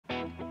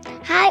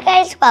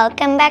Hi guys,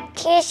 welcome back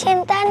to Ishi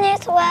and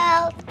Tanu's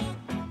world.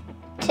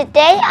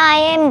 Today I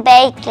am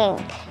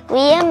baking.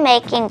 We are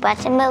making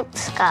buttermilk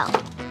scones.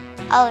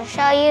 I'll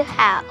show you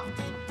how.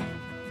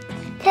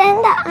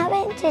 Turn the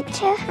oven to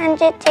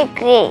 200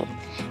 degrees.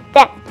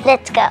 Then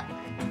let's go.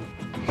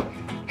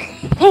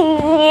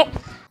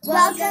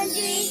 Welcome to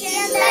Ishi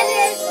and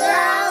Tanu's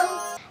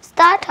world.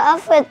 Start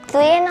off with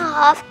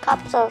 3.5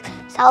 cups of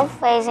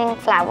self-raising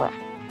flour.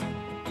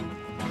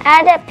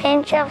 Add a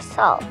pinch of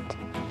salt.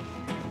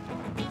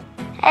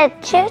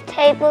 Add 2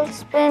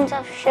 tablespoons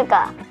of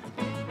sugar.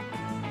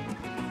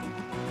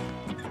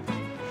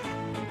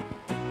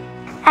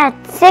 Add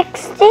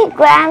 60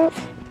 grams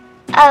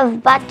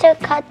of butter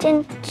cut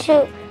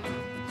into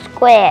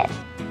squares.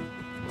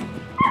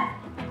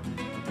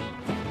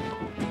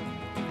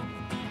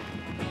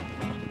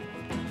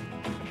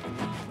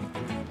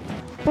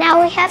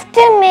 Now we have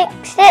to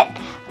mix it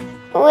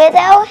with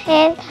our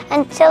hand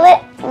until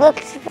it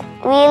looks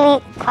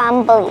really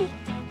crumbly.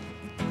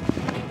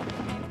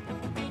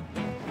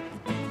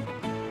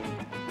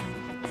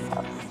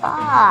 So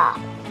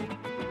soft.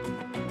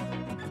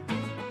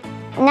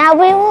 Now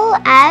we will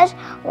add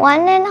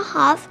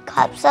 1.5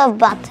 cups of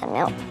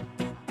buttermilk.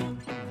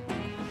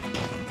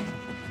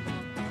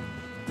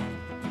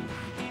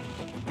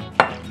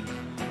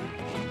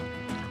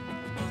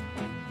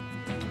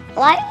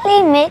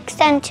 Lightly mix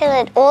until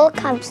it all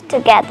comes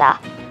together.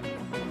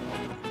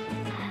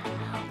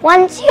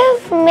 Once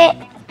you've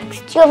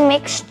mixed your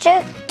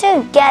mixture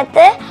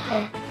together,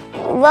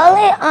 roll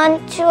it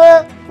onto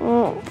a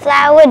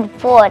floured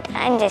board.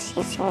 I'm just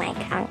using my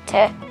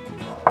counter.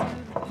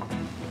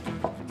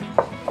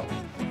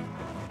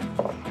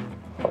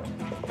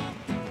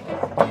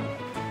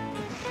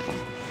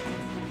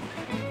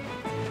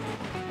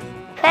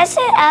 Press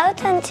it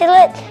out until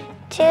it's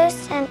 2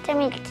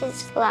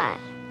 centimeters flat.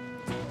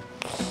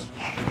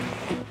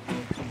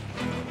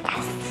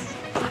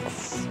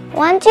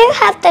 Once you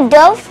have the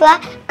dough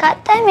flat,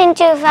 cut them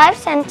into 5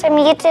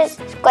 centimeter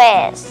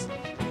squares.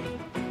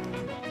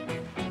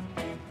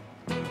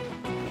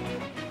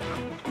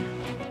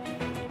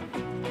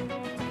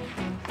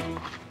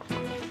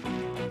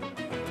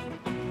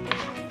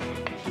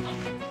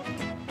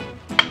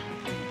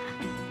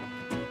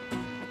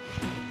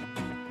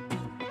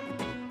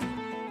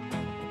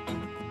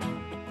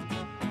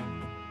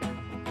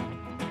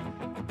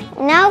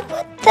 Now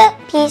put the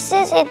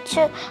pieces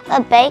into a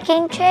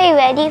baking tray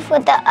ready for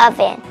the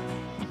oven.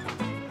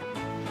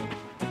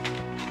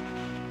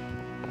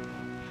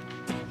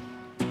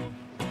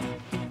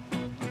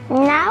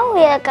 Now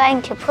we are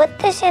going to put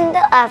this in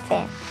the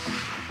oven.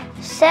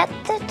 Set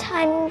the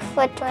time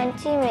for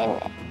 20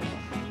 minutes.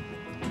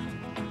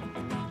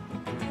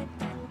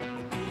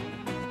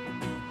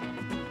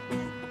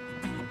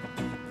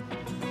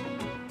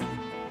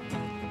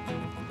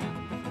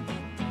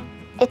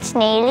 It's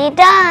nearly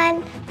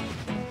done.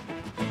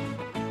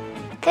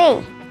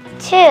 3,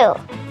 2,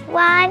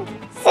 1,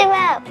 0.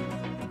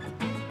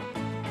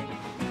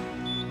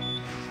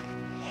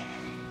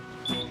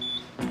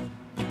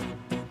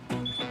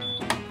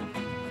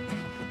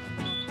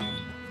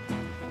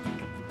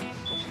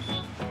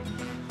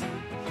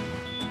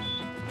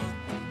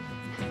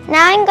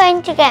 Now I'm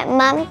going to get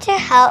Mum to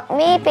help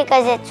me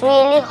because it's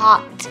really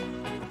hot.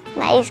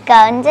 My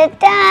scones are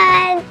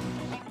done.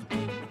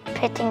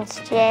 Putting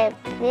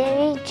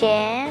strawberry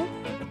jam.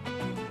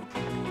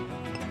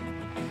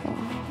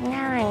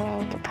 Now I'm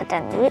going to put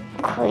on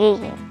whipped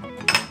cream.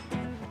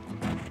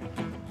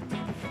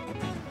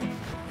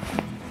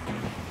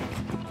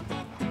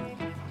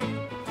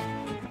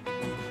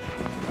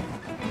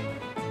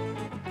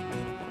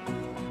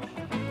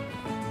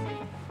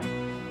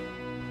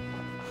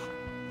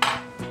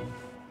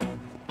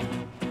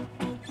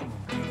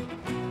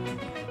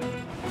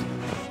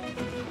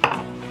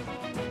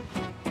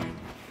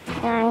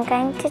 Now I'm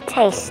going to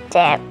taste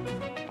it.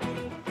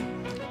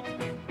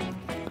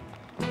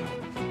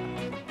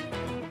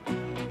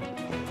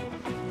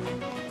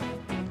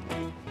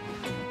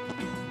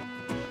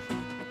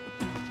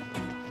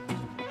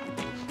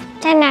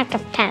 Ten out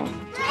of 10.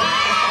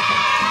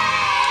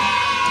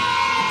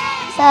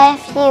 So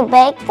if you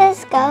bake the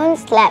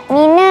scones, let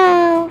me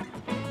know.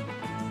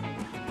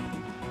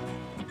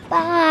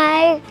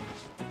 Bye.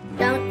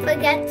 Don't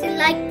forget to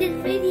like this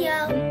video.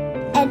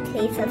 And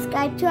please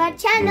subscribe to our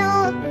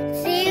channel.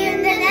 See you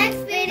in the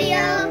next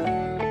video.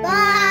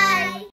 Bye.